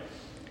 right?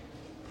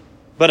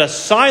 But a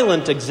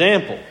silent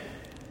example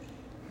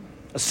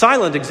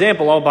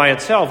all by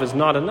itself is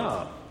not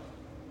enough.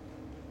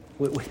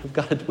 We've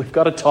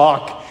got to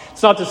talk.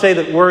 It's not to say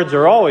that words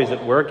are always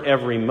at work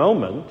every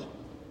moment.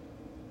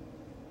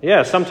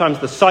 Yeah, sometimes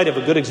the sight of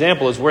a good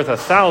example is worth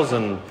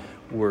 1,000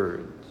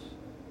 words.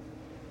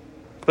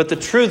 But the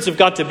truths have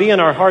got to be in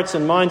our hearts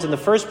and minds in the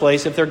first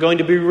place if they're going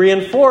to be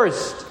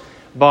reinforced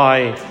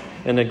by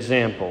an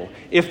example.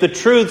 If the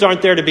truths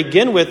aren't there to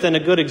begin with, then a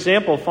good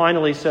example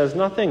finally says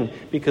nothing,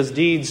 because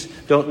deeds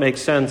don't make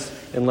sense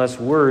unless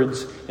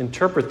words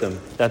interpret them.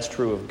 That's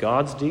true of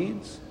God's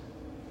deeds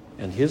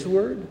and His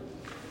word,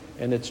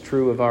 and it's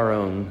true of our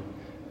own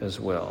as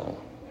well.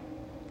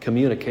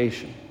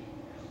 Communication.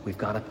 We've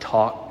got to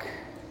talk.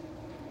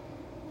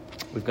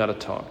 We've got to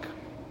talk.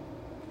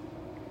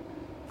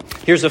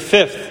 Here's a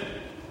fifth.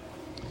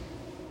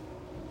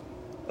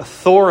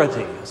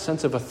 Authority, a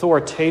sense of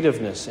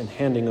authoritativeness in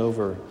handing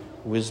over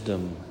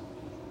wisdom.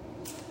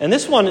 And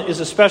this one is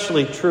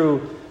especially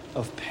true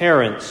of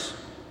parents.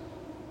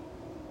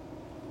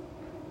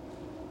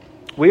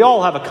 We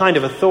all have a kind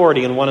of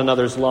authority in one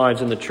another's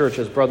lives in the church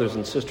as brothers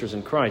and sisters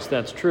in Christ.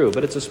 That's true.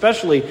 But it's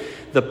especially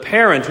the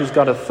parent who's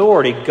got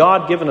authority,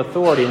 God-given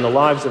authority in the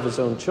lives of his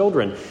own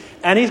children.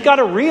 And he's got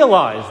to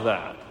realize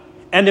that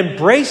and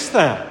embrace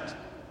that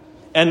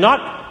and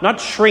not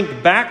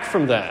shrink back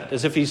from that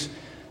as if he's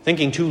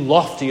thinking too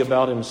lofty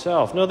about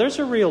himself. No, there's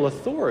a real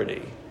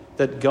authority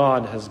that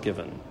God has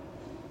given.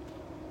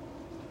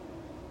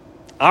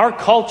 Our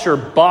culture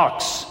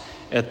balks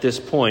at this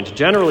point.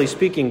 Generally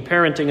speaking,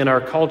 parenting in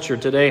our culture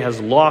today has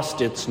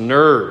lost its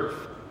nerve.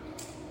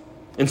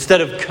 Instead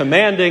of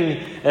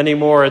commanding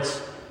anymore,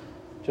 it's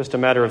just a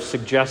matter of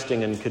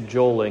suggesting and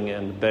cajoling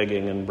and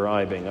begging and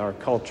bribing. Our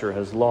culture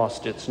has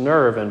lost its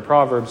nerve, and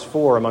Proverbs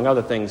 4, among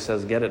other things,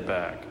 says, get it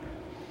back.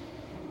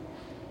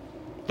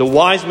 The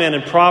wise man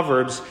in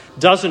Proverbs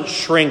doesn't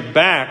shrink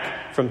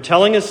back from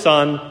telling his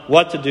son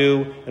what to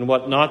do and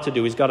what not to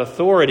do. He's got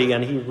authority,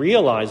 and he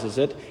realizes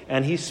it,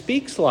 and he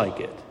speaks like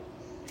it.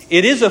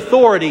 It is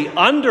authority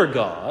under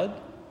God.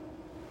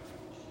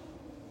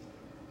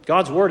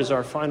 God's word is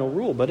our final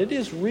rule, but it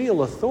is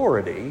real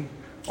authority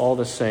all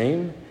the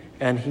same,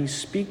 and he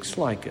speaks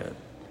like it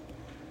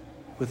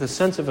with a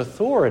sense of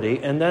authority.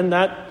 And then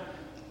that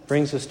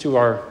brings us to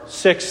our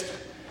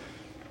sixth,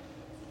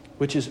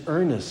 which is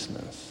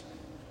earnestness.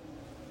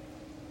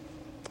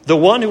 The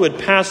one who would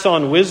pass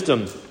on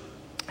wisdom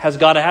has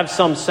got to have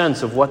some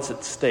sense of what's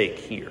at stake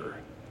here.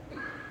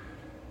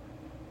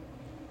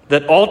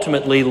 That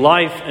ultimately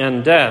life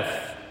and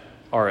death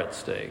are at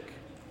stake.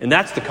 And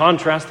that's the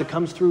contrast that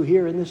comes through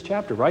here in this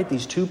chapter, right?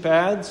 These two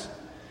paths.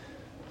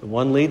 The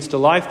one leads to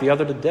life, the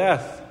other to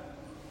death.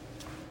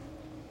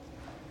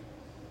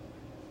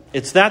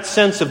 It's that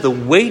sense of the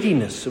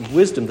weightiness of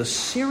wisdom, the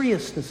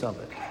seriousness of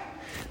it,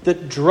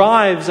 that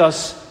drives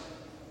us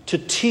to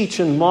teach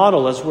and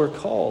model as we're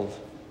called.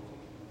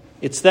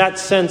 It's that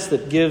sense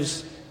that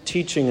gives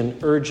teaching an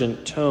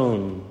urgent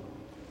tone.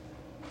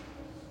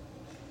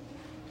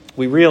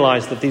 We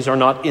realize that these are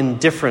not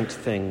indifferent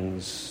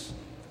things.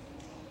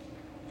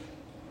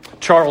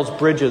 Charles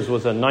Bridges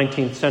was a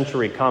 19th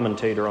century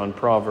commentator on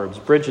Proverbs.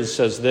 Bridges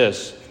says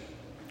this,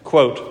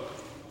 quote,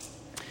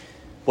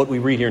 what we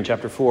read here in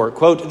chapter 4,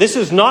 quote, "This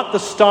is not the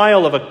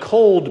style of a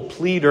cold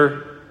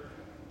pleader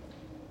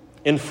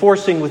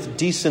enforcing with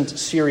decent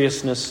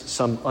seriousness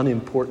some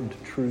unimportant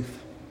truth.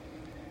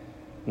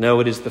 No,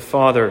 it is the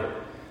father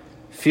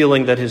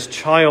feeling that his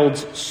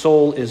child's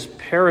soul is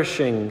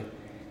perishing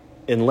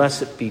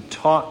unless it be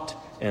taught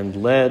and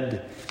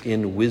led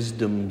in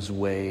wisdom's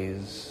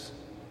ways."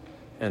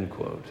 End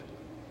quote.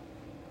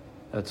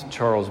 That's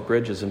Charles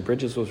Bridges, and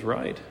Bridges was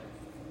right.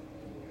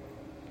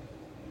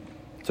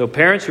 So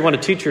parents, you want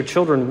to teach your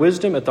children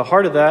wisdom. At the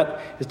heart of that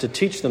is to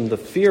teach them the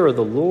fear of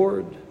the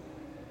Lord.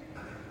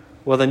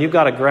 Well, then you've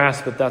got to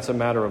grasp that that's a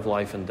matter of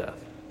life and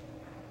death.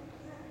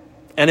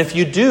 And if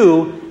you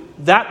do,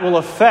 that will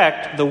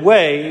affect the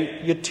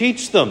way you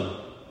teach them.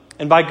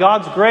 And by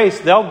God's grace,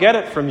 they'll get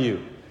it from you.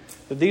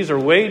 That these are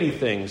weighty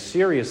things,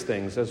 serious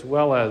things, as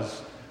well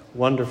as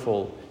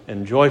wonderful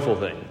and joyful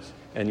things.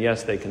 And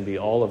yes, they can be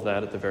all of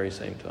that at the very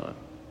same time.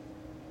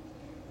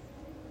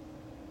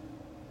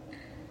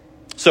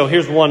 So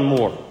here's one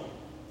more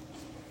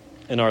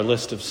in our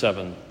list of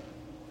 7.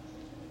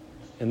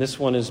 And this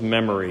one is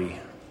memory.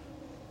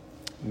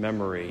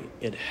 Memory.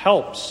 It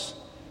helps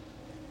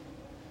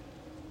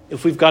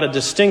if we've got a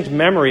distinct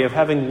memory of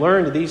having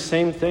learned these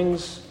same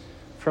things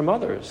from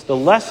others. The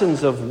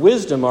lessons of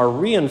wisdom are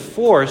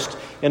reinforced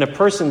in a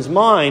person's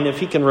mind if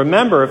he can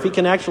remember, if he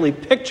can actually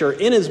picture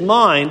in his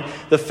mind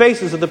the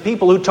faces of the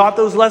people who taught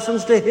those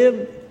lessons to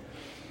him.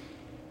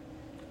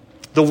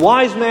 The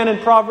wise man in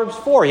Proverbs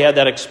 4, he had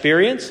that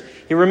experience.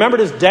 He remembered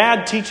his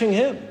dad teaching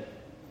him.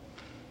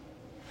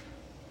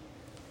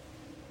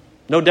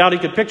 No doubt he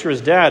could picture his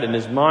dad in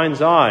his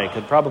mind's eye,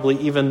 could probably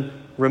even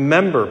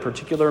remember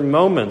particular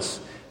moments,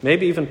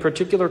 maybe even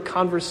particular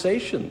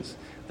conversations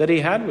that he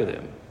had with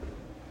him.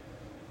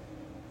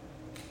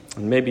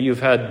 And maybe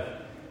you've had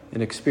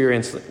an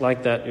experience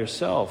like that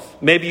yourself.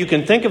 Maybe you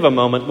can think of a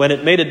moment when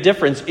it made a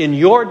difference in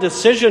your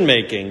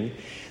decision-making,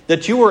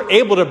 that you were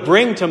able to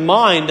bring to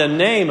mind a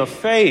name, a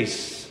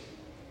face,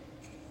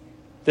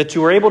 that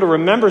you were able to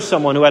remember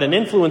someone who had an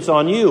influence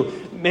on you,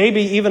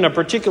 maybe even a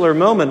particular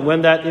moment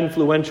when that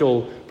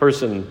influential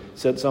person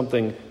said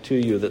something to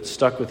you that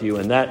stuck with you,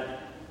 and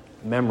that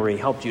memory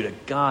helped you to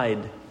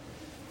guide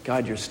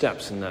your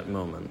steps in that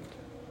moment.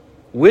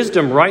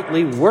 Wisdom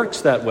rightly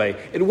works that way.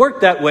 It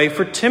worked that way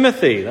for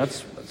Timothy.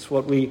 That's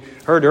what we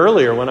heard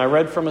earlier when I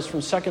read from us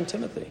from 2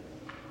 Timothy.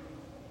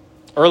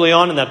 Early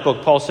on in that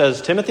book, Paul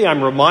says, "Timothy,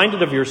 I'm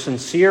reminded of your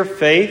sincere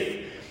faith,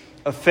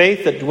 a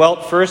faith that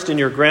dwelt first in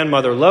your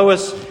grandmother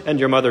Lois and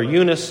your mother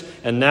Eunice,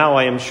 and now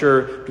I am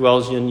sure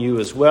dwells in you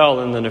as well."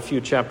 And then a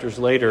few chapters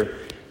later,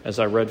 as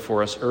I read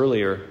for us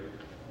earlier,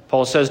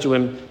 Paul says to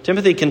him,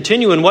 "Timothy,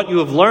 continue in what you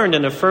have learned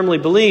and have firmly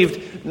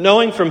believed,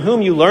 knowing from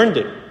whom you learned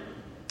it.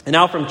 And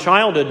now from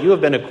childhood you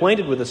have been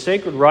acquainted with the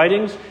sacred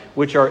writings,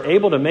 which are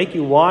able to make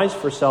you wise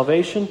for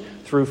salvation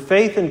through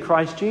faith in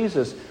Christ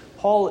Jesus."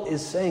 Paul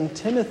is saying,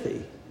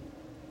 Timothy,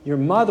 your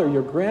mother,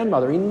 your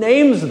grandmother, he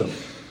names them,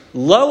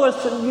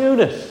 Lois and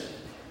Eunice.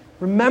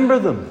 Remember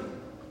them.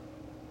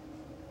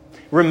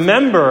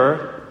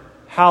 Remember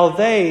how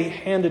they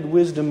handed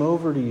wisdom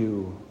over to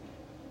you,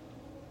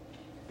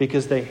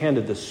 because they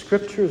handed the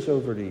Scriptures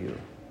over to you.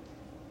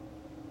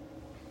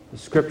 The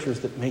Scriptures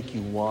that make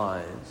you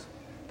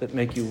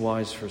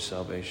wise for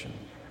salvation.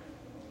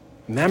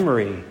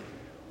 Memory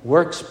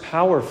works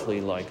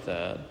powerfully like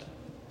that.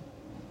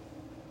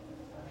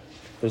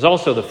 There's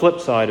also the flip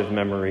side of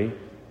memory.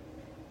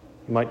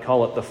 You might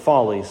call it the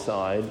folly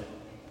side.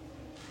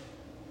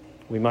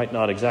 We might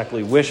not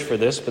exactly wish for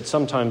this, but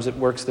sometimes it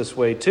works this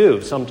way too.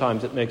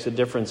 Sometimes it makes a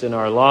difference in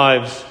our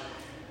lives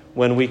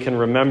when we can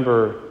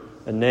remember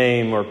a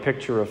name or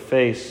picture a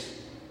face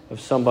of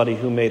somebody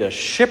who made a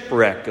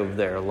shipwreck of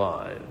their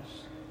lives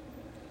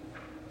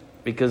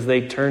because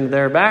they turned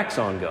their backs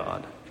on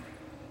God,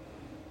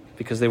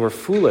 because they were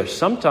foolish.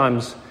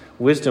 Sometimes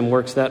wisdom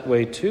works that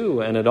way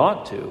too, and it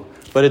ought to.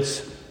 But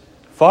it's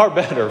far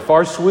better,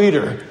 far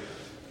sweeter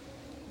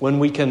when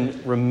we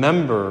can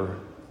remember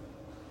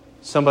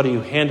somebody who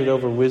handed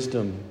over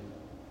wisdom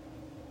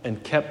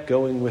and kept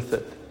going with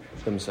it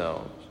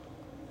themselves.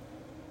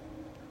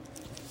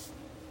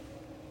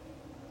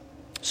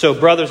 So,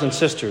 brothers and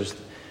sisters,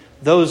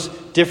 those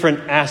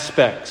different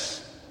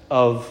aspects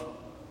of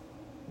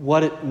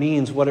what it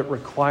means, what it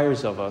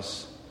requires of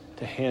us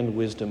to hand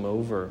wisdom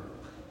over.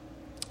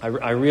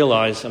 I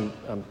realize, I'm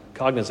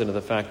cognizant of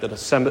the fact that a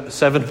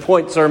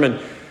 7-point sermon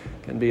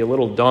can be a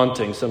little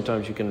daunting.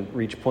 Sometimes you can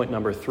reach point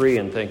number 3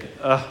 and think,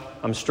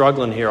 I'm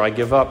struggling here, I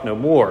give up, no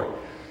more.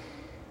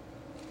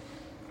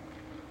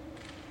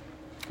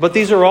 But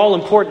these are all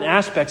important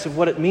aspects of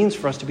what it means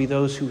for us to be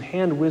those who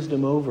hand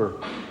wisdom over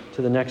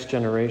to the next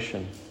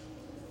generation.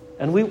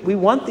 And we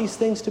want these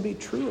things to be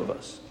true of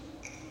us.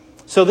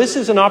 So this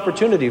is an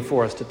opportunity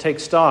for us to take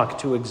stock,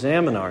 to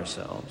examine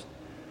ourselves.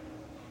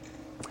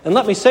 And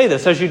let me say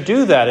this, as you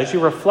do that, as you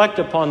reflect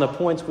upon the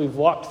points we've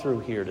walked through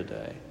here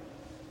today,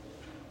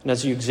 and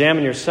as you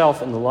examine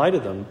yourself in the light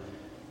of them,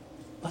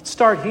 Let's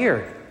start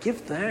here. Give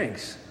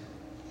thanks.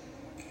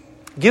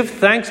 Give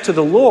thanks to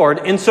the Lord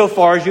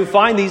insofar as you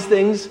find these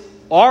things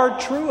are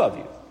true of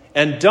you.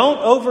 And don't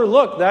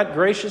overlook that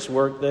gracious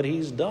work that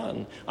He's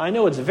done. I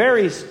know it's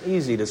very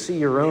easy to see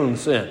your own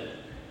sin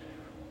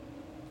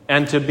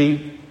and to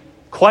be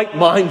quite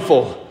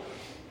mindful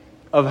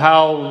of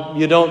how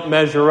you don't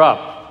measure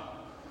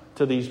up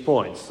to these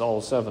points,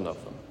 all 7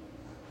 of them.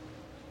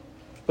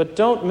 But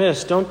don't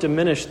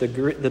diminish the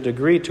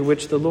degree to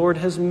which the Lord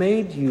has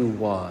made you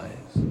wise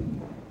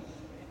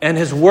and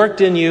has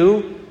worked in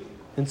you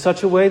in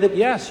such a way that,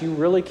 yes, you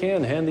really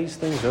can hand these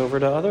things over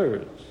to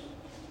others.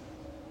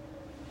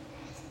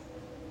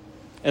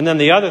 And then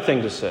the other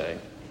thing to say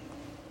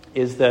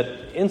is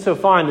that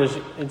insofar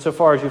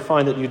as you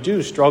find that you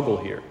do struggle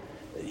here,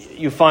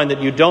 you find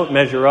that you don't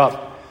measure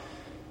up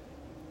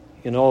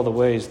in all the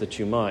ways that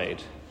you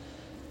might,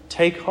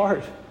 take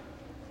heart.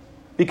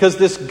 Because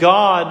this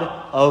God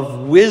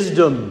of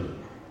wisdom,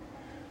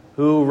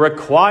 who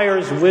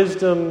requires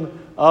wisdom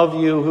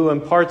of you, who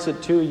imparts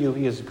it to you,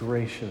 He is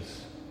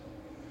gracious.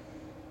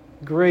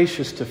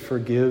 Gracious to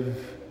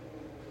forgive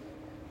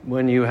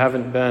when you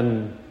haven't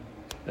been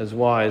as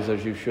wise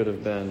as you should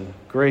have been.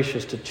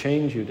 Gracious to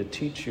change you, to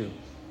teach you.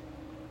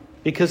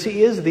 Because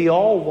He is the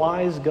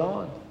all-wise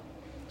God.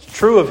 It's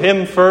true of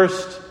Him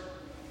first.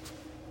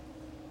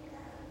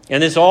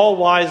 And this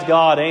all-wise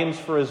God aims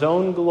for His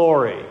own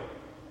glory.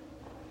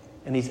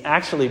 And He's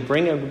actually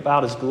bringing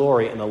about His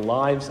glory in the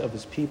lives of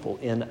His people,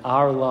 in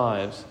our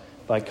lives,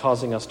 by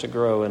causing us to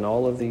grow in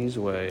all of these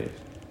ways.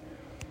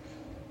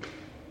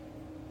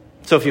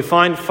 So if you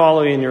find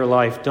folly in your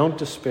life, don't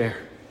despair.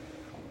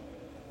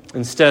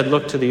 Instead,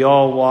 look to the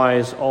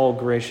all-wise,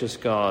 all-gracious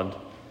God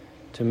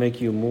to make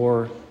you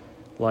more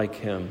like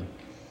Him.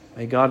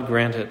 May God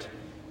grant it,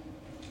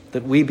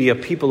 that we be a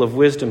people of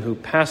wisdom who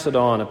pass it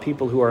on, a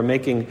people who are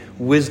making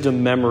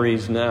wisdom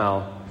memories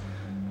now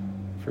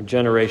for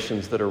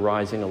generations that are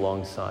rising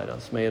alongside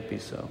us. May it be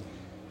so.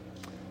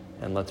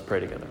 And let's pray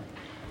together.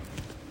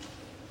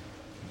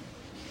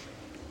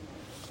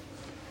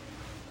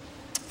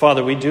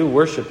 Father, we do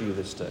worship You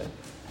this day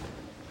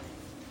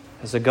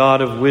as a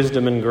God of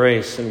wisdom and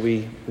grace, and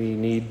we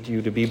need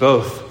You to be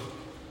both.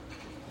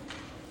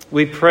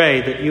 We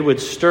pray that You would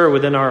stir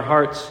within our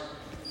hearts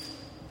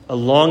a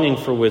longing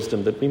for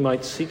wisdom, that we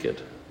might seek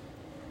it,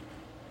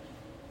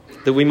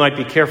 that we might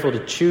be careful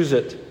to choose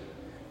it,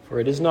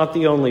 for it is not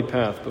the only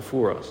path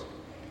before us,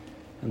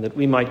 and that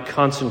we might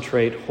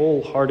concentrate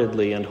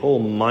wholeheartedly and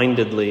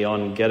whole-mindedly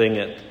on getting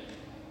it.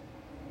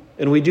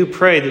 And we do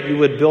pray that You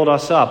would build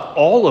us up,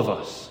 all of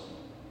us,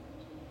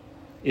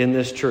 in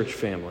this church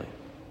family,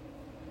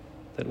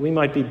 that we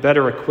might be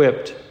better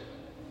equipped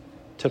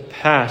to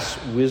pass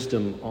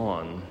wisdom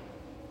on.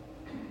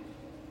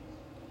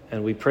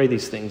 And we pray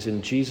these things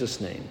in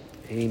Jesus' name.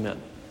 Amen.